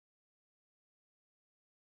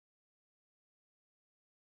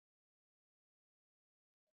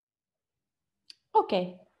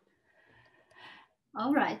Okay.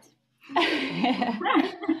 All right.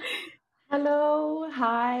 Hello,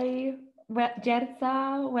 hi,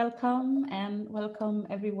 Jerca, welcome, and welcome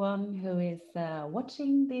everyone who is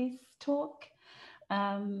watching this talk.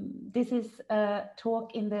 This is a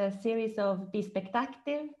talk in the series of Be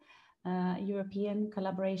SpectACTive, European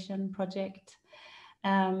collaboration project.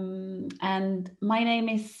 And my name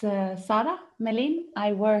is Sara Melin.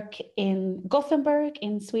 I work in Gothenburg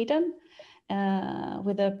in Sweden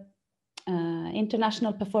with a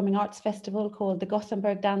international performing arts festival called the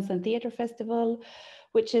Gothenburg Dance and Theatre Festival,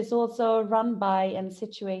 which is also run by and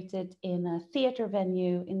situated in a theatre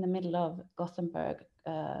venue in the middle of Gothenburg,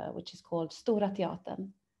 which is called Stora Teatern.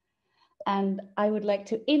 And I would like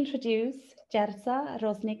to introduce Jerca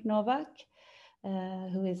Rožnik Novak,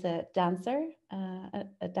 who is a dancer,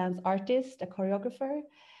 a dance artist, a choreographer,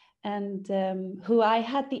 and who I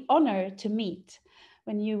had the honor to meet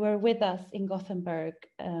when you were with us in Gothenburg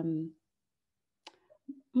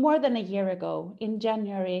more than a year ago, in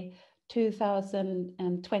January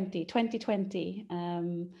 2020,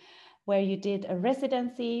 where you did a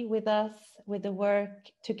residency with us with the work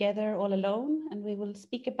Together All Alone. And we will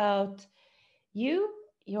speak about you,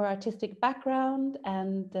 your artistic background,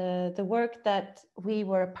 and the work that we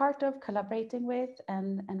were a part of collaborating with,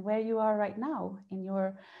 and where you are right now in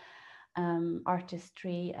your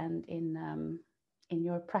artistry and in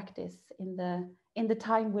your practice in the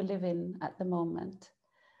time we live in at the moment.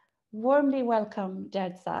 Warmly welcome,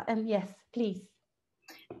 Jerca. And yes, please.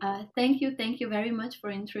 Thank you very much for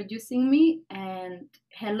introducing me, and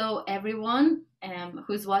hello everyone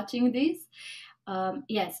who's watching this.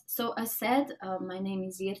 Yes, so as said, my name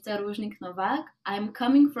is Jerca Rožnik Novak. I'm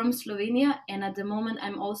coming from Slovenia, and at the moment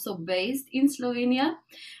I'm also based in Slovenia.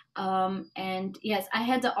 And yes, I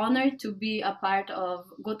had the honor to be a part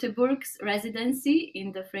of Göteborg's residency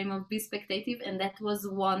in the frame of Be SpectACTive, and that was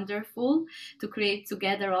wonderful to create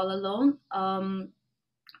Together All Alone.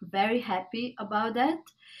 Very happy about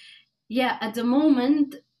that. Yeah, at the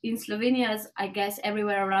moment in Slovenia, as I guess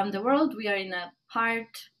everywhere around the world, we are in a hard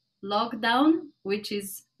lockdown, which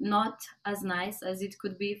is not as nice as it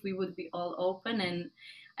could be if we would be all open. And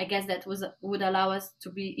I guess that would allow us to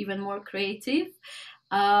be even more creative.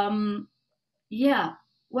 Yeah,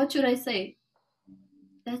 what should I say?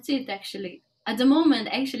 That's it, actually. At the moment,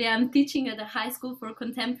 actually, I'm teaching at a high school for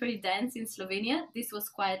contemporary dance in Slovenia. This was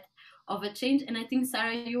quite of a change, and I think,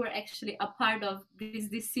 Sarah, you were actually a part of this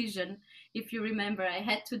decision. If you remember, I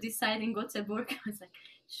had to decide in Göteborg. I was like,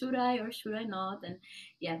 should I or should I not? And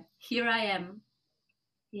yeah, here I am.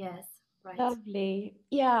 Yes, right. Lovely.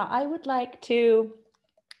 Yeah, I would like to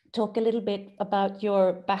talk a little bit about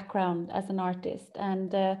your background as an artist.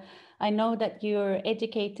 And I know that you're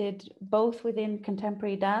educated both within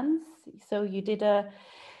contemporary dance. So you did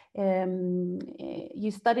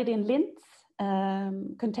you studied in Linz,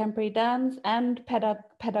 contemporary dance and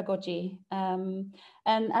pedagogy. And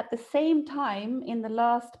at the same time, in the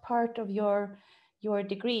last part of your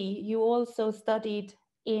degree, you also studied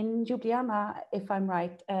in Ljubljana, if I'm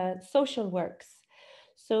right, social works.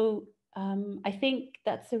 So I think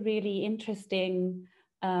that's a really interesting,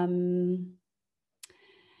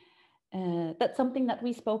 that's something that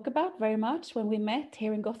we spoke about very much when we met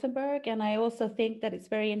here in Gothenburg. And I also think that it's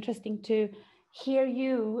very interesting to hear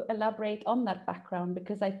you elaborate on that background,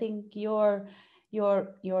 because I think your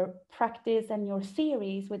practice and your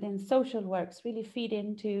theories within social works really feed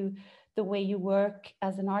into the way you work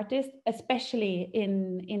as an artist, especially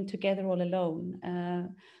in Together All Alone.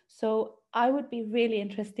 So I would be really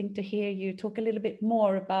interesting to hear you talk a little bit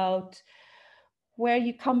more about where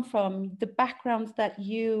you come from, the backgrounds that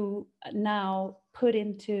you now put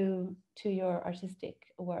into your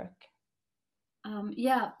artistic work.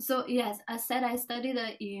 Yeah, so yes, as said, I studied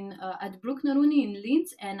in at Bruckneruni in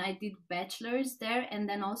Linz, and I did bachelor's there, and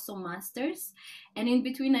then also master's. And in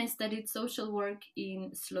between, I studied social work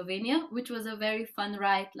in Slovenia, which was a very fun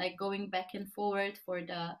ride, like going back and forward for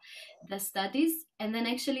the studies. And then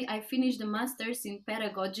actually, I finished the master's in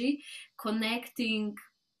pedagogy, connecting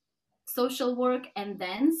social work and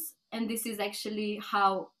dance. And this is actually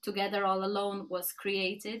how Together All Alone was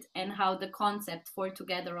created, and how the concept for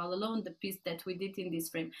Together All Alone, the piece that we did in this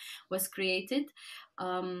frame, was created.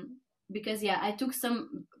 Because yeah, I took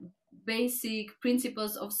some basic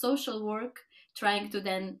principles of social work, trying to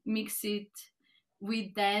then mix it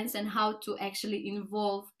with dance, and how to actually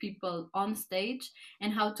involve people on stage,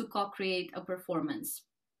 and how to co-create a performance,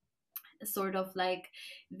 sort of like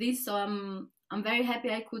this. So I'm very happy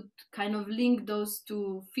I could kind of link those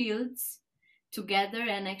two fields together,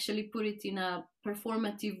 and actually put it in a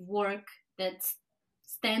performative work that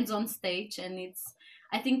stands on stage. And it's,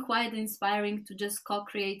 I think quite inspiring to just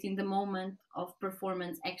co-create in the moment of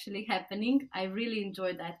performance actually happening. I really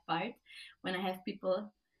enjoy that part when I have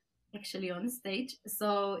people actually on stage.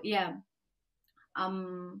 So yeah,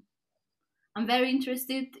 um, I'm very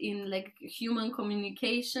interested in like human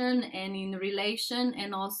communication and in relation,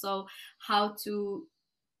 and also how to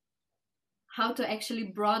actually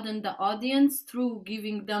broaden the audience through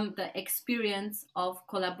giving them the experience of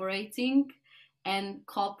collaborating and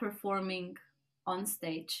co-performing on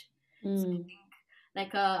stage. So I Mm. think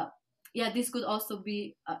like yeah, this could also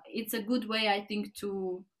be it's a good way, I think,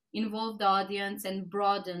 to involve the audience and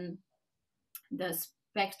broaden the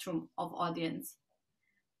spectrum of audience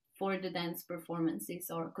for the dance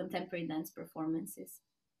performances or contemporary dance performances.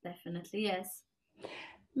 Definitely, yes.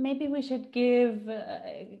 Maybe we should give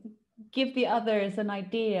the others an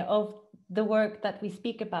idea of the work that we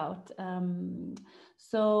speak about.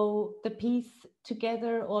 So the piece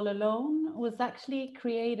Together All Alone was actually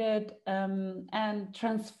created and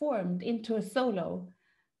transformed into a solo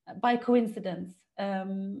by coincidence,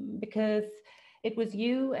 because it was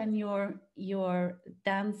you and your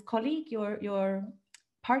dance colleague, your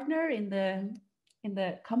partner in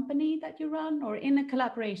the company that you run, or in a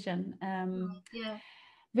collaboration. Yeah.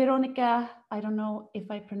 Veronica, I don't know if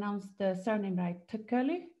I pronounced the surname right,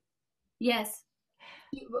 Tököly. Yes.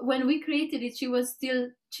 When we created it, she was still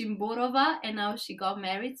Chimborova, and now she got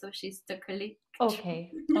married, so she's Tököly.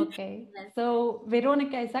 Okay, okay. Yes. So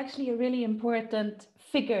Veronica is actually a really important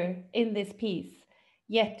figure in this piece,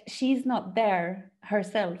 yet she's not there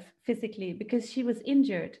herself physically because she was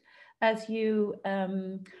injured as you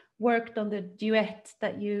worked on the duet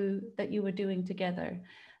that you were doing together.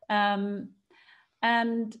 Um,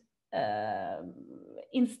 and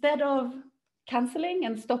instead of canceling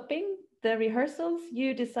and stopping the rehearsals,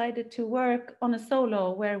 you decided to work on a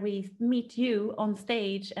solo where we meet you on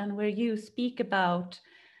stage and where you speak about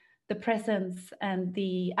the presence and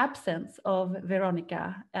the absence of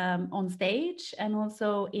Veronica on stage, and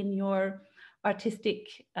also in your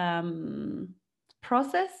artistic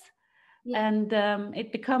process. Yeah. And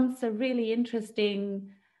it becomes a really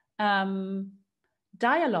interesting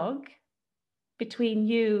dialogue between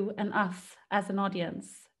you and us as an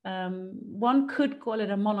audience. One could call it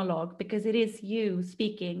a monologue because it is you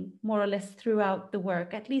speaking more or less throughout the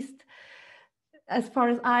work, at least as far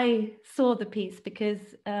as I saw the piece,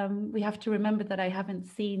 because we have to remember that I haven't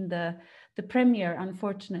seen the premiere,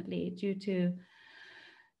 unfortunately, due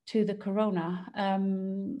to the corona.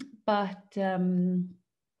 But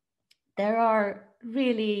there are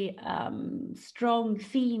really strong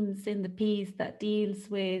themes in the piece that deals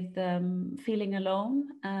with feeling alone,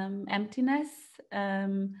 emptiness,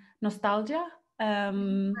 nostalgia.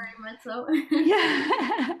 Very much so.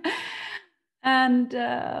 Yeah. And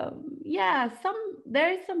yeah,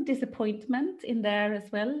 there is some disappointment in there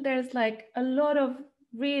as well. There's like a lot of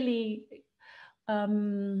really I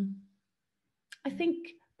think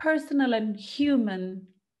personal and human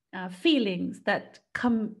feelings that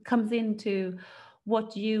comes into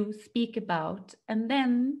what you speak about, and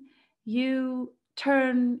then you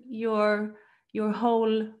turn your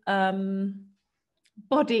whole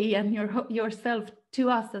body and yourself to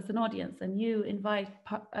us as an audience, and you invite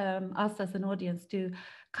us as an audience to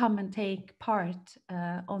come and take part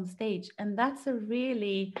on stage, and that's a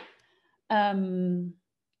really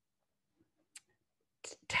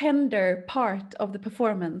tender part of the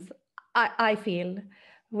performance, I feel,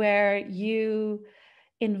 where you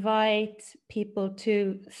invite people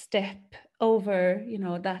to step over, you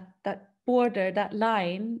know, that border, that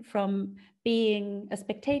line from being a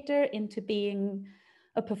spectator into being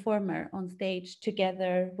a performer on stage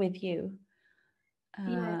together with you.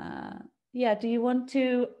 Yes. Yeah, do you want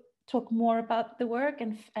to talk more about the work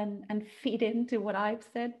and feed into what I've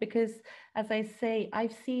said? Because as I say,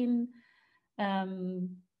 I've seen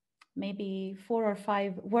maybe 4 or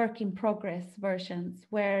 5 work in progress versions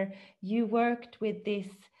where you worked with this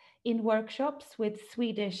in workshops with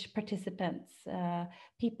Swedish participants,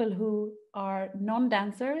 people who are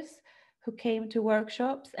non-dancers who came to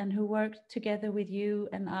workshops and who worked together with you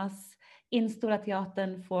and us in Stora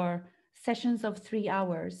Teatern for sessions of 3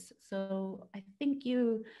 hours. So I think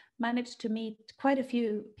you managed to meet quite a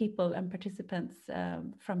few people and participants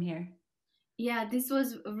from here. Yeah, this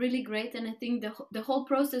was really great, and I think the whole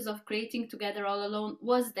process of creating Together All Alone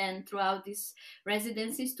was then throughout these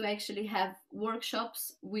residencies to actually have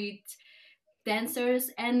workshops with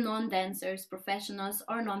dancers and non-dancers, professionals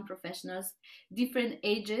or non-professionals, different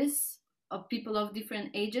ages of people of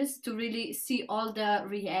different ages, to really see all the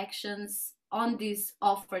reactions on this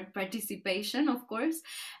offered participation, of course.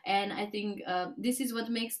 And I think this is what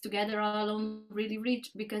makes Together All Alone really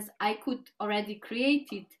rich, because I could already create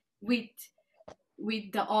it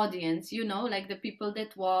with the audience, you know, like the people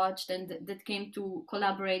that watched and that came to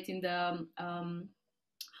collaborate in the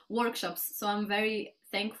workshops. So I'm very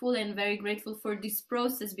thankful and very grateful for this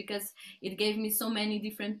process, because it gave me so many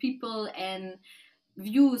different people and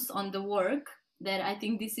views on the work, that I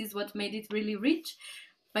think this is what made it really rich.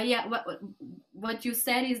 But yeah, what you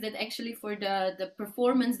said is that actually for the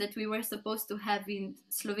performance that we were supposed to have in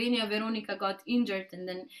Slovenia, Veronica got injured, and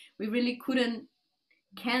then we really couldn't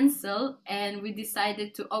cancel, and we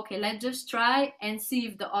decided to, okay, let's just try and see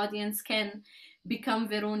if the audience can become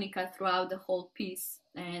Veronica throughout the whole piece.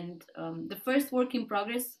 And the first work in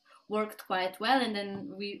progress worked quite well, and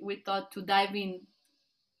then we thought to dive in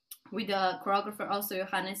with the choreographer, also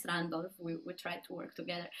Johannes Randolph. We tried to work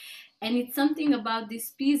together, and it's something about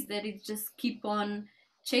this piece that it just keep on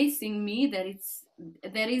chasing me,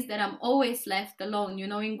 that I'm always left alone. You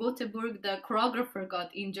know, in Göteborg the choreographer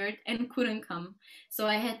got injured and couldn't come, so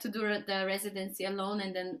I had to do the residency alone,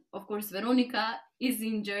 and then of course Veronica is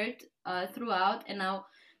injured throughout, and now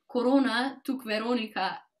Corona took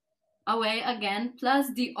Veronica away again,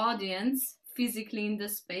 plus the audience physically in the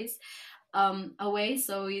space away.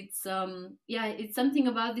 So it's it's something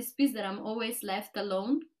about this piece that I'm always left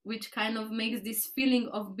alone, which kind of makes this feeling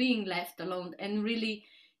of being left alone and really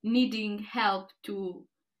needing help to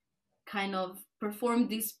kind of perform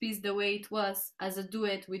this piece the way it was as a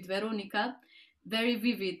duet with Veronica very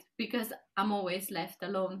vivid, because I'm always left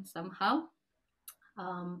alone somehow.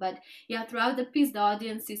 But yeah, throughout the piece the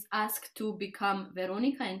audience is asked to become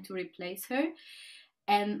Veronica and to replace her.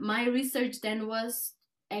 And my research then was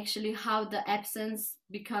actually how the absence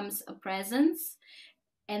becomes a presence,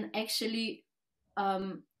 and actually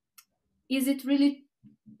is it really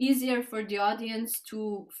easier for the audience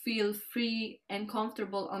to feel free and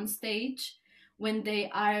comfortable on stage when they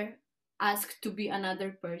are asked to be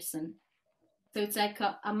another person. So it's like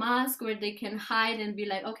a mask where they can hide and be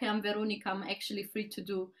like, okay, I'm Veronica, I'm actually free to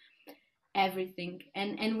do everything.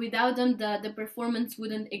 And without them the performance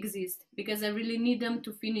wouldn't exist, because I really need them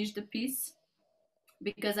to finish the piece,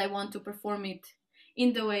 because I want to perform it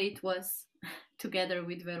in the way it was together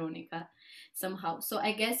with Veronica somehow. So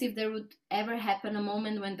I guess if there would ever happen a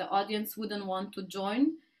moment when the audience wouldn't want to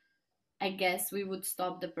join, I guess we would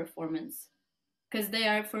stop the performance, because they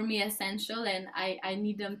are for me essential, and I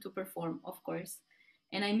need them to perform, of course,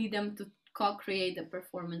 and I need them to co-create the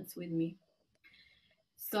performance with me.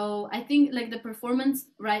 So I think like the performance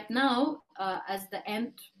right now as the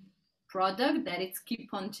end product that it's keep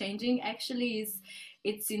on changing actually is,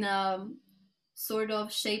 it's in a sort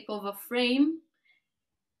of shape of a frame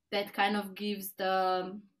that kind of gives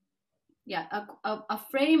the a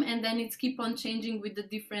frame, and then it's keep on changing with the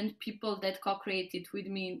different people that co-created with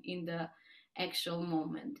me in the actual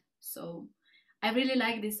moment. So I really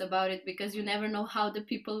like this about it, because you never know how the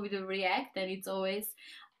people will react, and it's always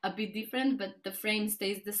a bit different, but the frame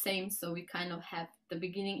stays the same. So we kind of have the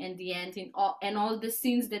beginning and the end in all the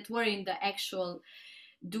scenes that were in the actual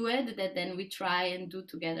duet that then we try and do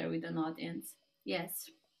together with an audience. Yes,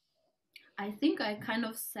 I think I kind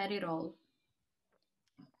of said it all.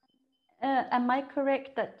 Am I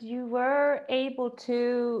correct that you were able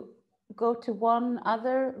to go to one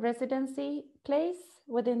other residency place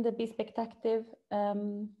within the Be SpectACTive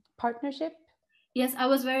partnership? Yes, I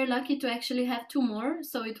was very lucky to actually have two more.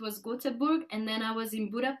 So it was Göteborg, and then I was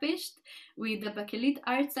in Budapest with the Bakelit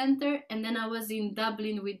Art Center, and then I was in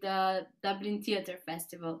Dublin with the Dublin Theatre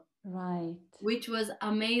Festival. Right. Which was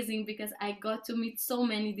amazing, because I got to meet so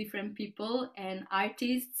many different people and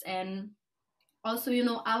artists, and also, you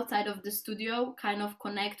know, outside of the studio, kind of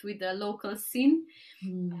connect with the local scene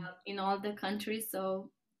in all the countries. So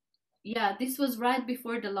yeah, this was right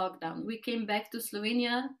before the lockdown. We came back to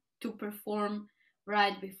Slovenia to perform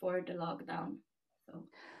right before the lockdown.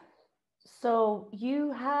 So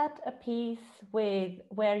you had a piece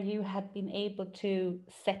where you had been able to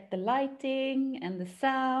set the lighting and the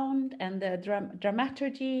sound and the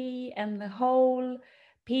dramaturgy, and the whole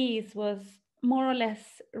piece was more or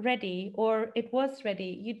less ready, or it was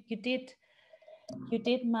ready. You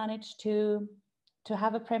did manage to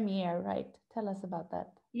have a premiere, right? Tell us about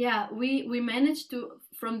that. Yeah, we managed to,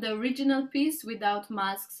 from the original piece without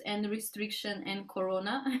masks and restriction and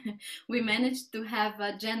corona, we managed to have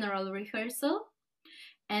a general rehearsal.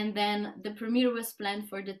 And then the premiere was planned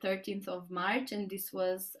for the 13th of March, and this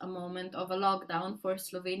was a moment of a lockdown for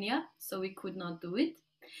Slovenia, so we could not do it.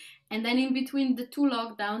 And then in between the two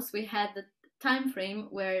lockdowns, we had the time frame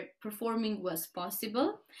where performing was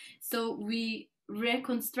possible. So we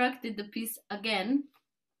reconstructed the piece again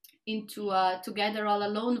into a Together All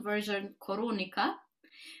Alone version, Coronica,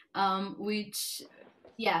 which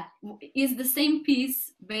is the same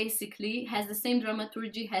piece, basically has the same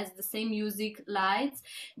dramaturgy, has the same music, lights,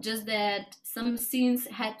 just that some scenes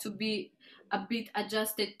had to be a bit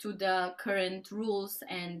adjusted to the current rules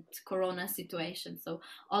and corona situation. So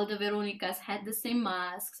all the Veronicas had the same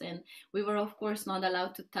masks, and we were of course not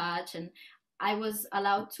allowed to touch, and I was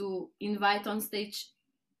allowed to invite on stage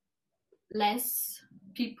less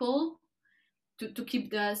people to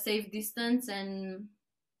keep the safe distance, and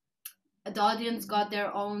the audience got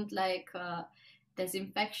their own like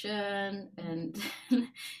disinfection and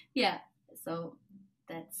yeah. So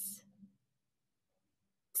that's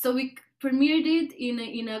so we premiered it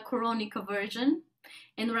in a Coronica version,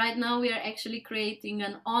 and right now we are actually creating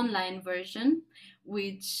an online version,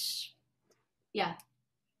 which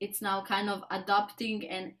it's now kind of adopting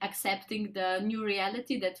and accepting the new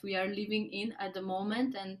reality that we are living in at the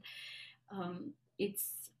moment. And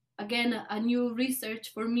it's again a new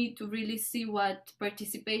research for me to really see what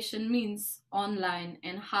participation means online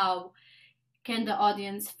and how can the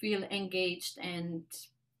audience feel engaged, and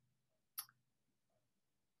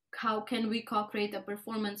how can we co-create a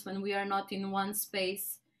performance when we are not in one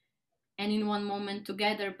space and in one moment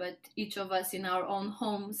together, but each of us in our own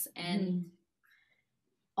homes and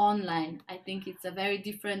online. I think it's a very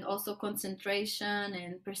different also concentration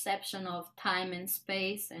and perception of time and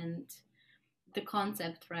space and the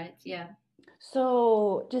concept, right? Yeah.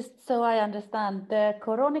 So just so I understand, the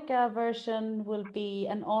Coronica version will be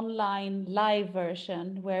an online live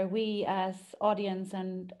version where we as audience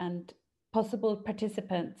and possible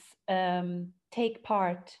participants take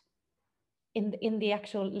part in the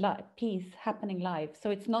actual piece happening live. So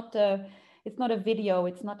it's not a video,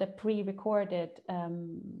 it's not a pre-recorded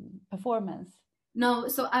performance. No,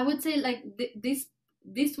 so I would say like this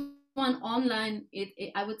one online,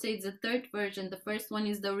 I would say it's the third version. The first one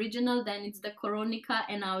is the original, then it's the Coronica,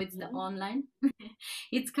 and now it's the online.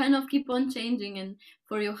 It's kind of keep on changing, and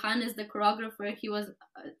for Johannes, the choreographer, he was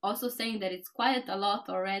also saying that it's quite a lot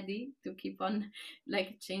already to keep on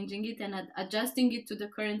like changing it and adjusting it to the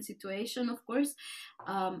current situation, of course.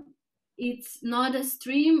 It's not a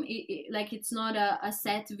stream, like it's not a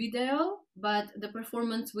set video, but the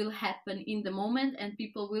performance will happen in the moment and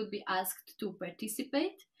people will be asked to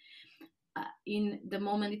participate in the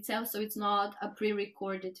moment itself. So it's not a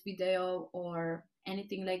pre-recorded video or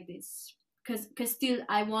anything like this, because still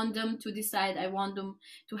I want them to decide, I want them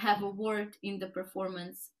to have a word in the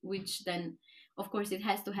performance, which then of course it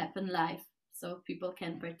has to happen live so people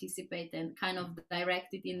can participate and kind of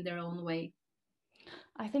direct it in their own way.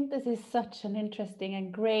 I think this is such an interesting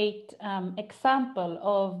and great example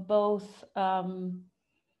of both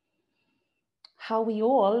how we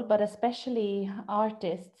all, but especially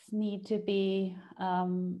artists, need to be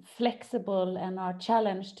flexible and are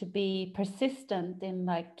challenged to be persistent in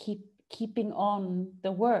like keeping on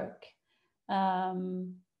the work.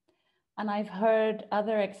 And I've heard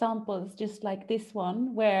other examples just like this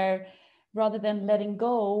one, where rather than letting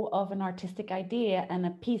go of an artistic idea and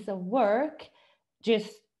a piece of work,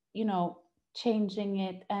 just, you know, changing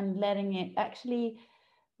it and letting it actually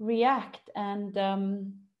react and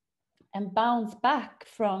bounce back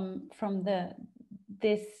from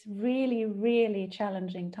this really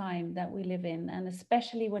challenging time that we live in, and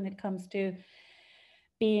especially when it comes to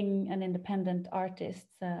being an independent artist.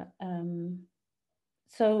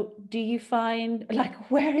 So do you find like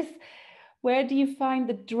where do you find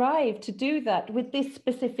the drive to do that with this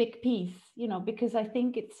specific piece? You know, because I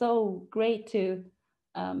think it's so great to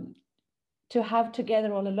have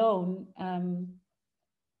Together All Alone,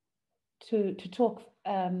 to talk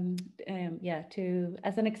to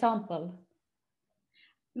as an example.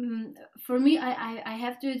 For me, I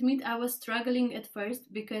have to admit I was struggling at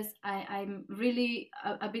first because I'm really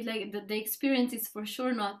a bit like the experience is for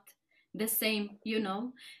sure not the same, you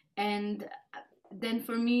know. And then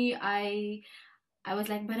for me, I was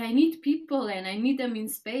like, but I need people and I need them in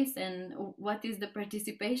space, and what is the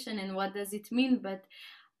participation and what does it mean? But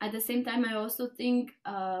at the same time, I also think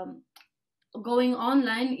going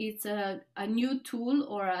online, it's a new tool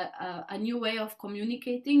or a new way of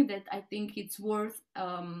communicating that I think it's worth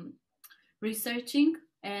researching.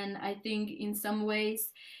 And I think in some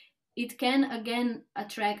ways it can again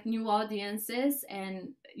attract new audiences, and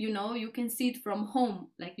you know, you can see it from home,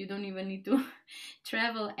 like you don't even need to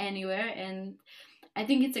travel anywhere. And I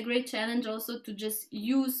think it's a great challenge also to just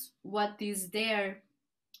use what is there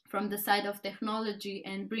from the side of technology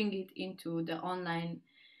and bring it into the online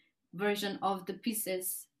version of the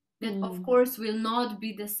pieces that of course will not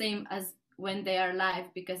be the same as when they are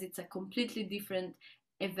live, because it's a completely different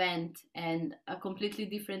event and a completely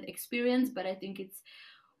different experience. But I think it's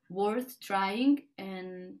worth trying,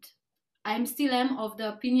 and I'm still am of the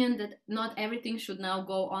opinion that not everything should now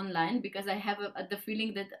go online, because I have the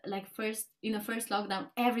feeling that like in the first lockdown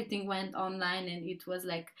everything went online and it was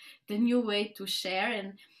like the new way to share.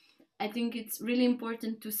 And I think it's really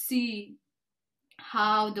important to see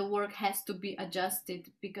how the work has to be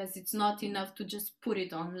adjusted, because it's not enough to just put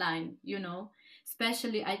it online, you know,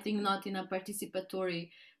 especially I think not in a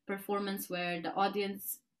participatory performance where the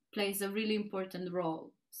audience plays a really important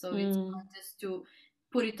role. So it's not just to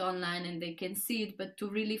put it online and they can see it, but to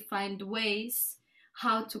really find ways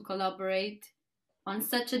how to collaborate on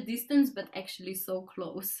such a distance but actually so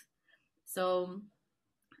close. So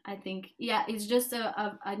I think, yeah, it's just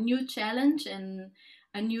a new challenge and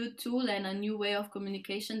a new tool and a new way of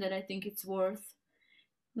communication that I think it's worth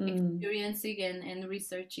experiencing and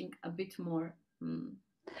researching a bit more.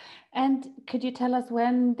 And could you tell us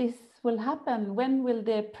when this will happen? When will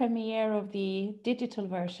the premiere of the digital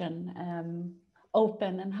version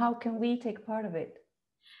open, and how can we take part of it?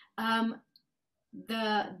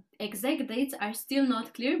 The exact dates are still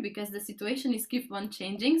not clear because the situation is keep on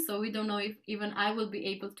changing, so we don't know if even I will be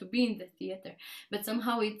able to be in the theater. But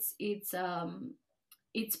somehow it's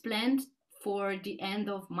planned for the end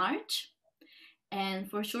of March, and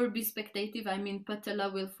for sure Be SpectACTive, I mean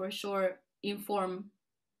Patella, will for sure inform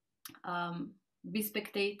Be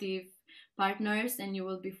SpectACTive partners, and you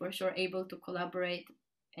will be for sure able to collaborate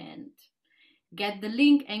and get the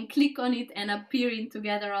link and click on it and appear in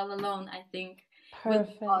Together All Alone. I think will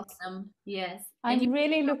be awesome. Yes. I'm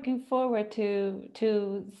really looking forward to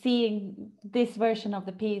seeing this version of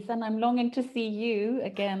the piece, and I'm longing to see you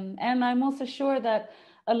again. And I'm also sure that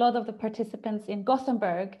a lot of the participants in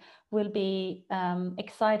Gothenburg will be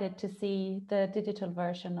excited to see the digital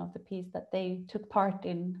version of the piece that they took part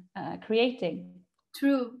in creating.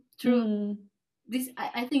 True. This,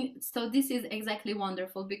 I think, so this is exactly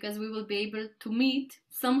wonderful, because we will be able to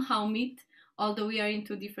somehow meet, although we are in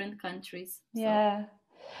two different countries. Yeah.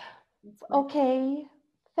 Okay.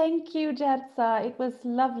 Thank you, Jerca. It was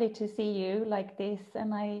lovely to see you like this,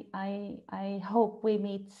 and I hope we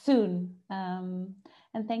meet soon.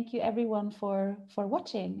 And thank you everyone for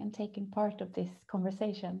watching and taking part of this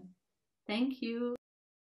conversation. Thank you.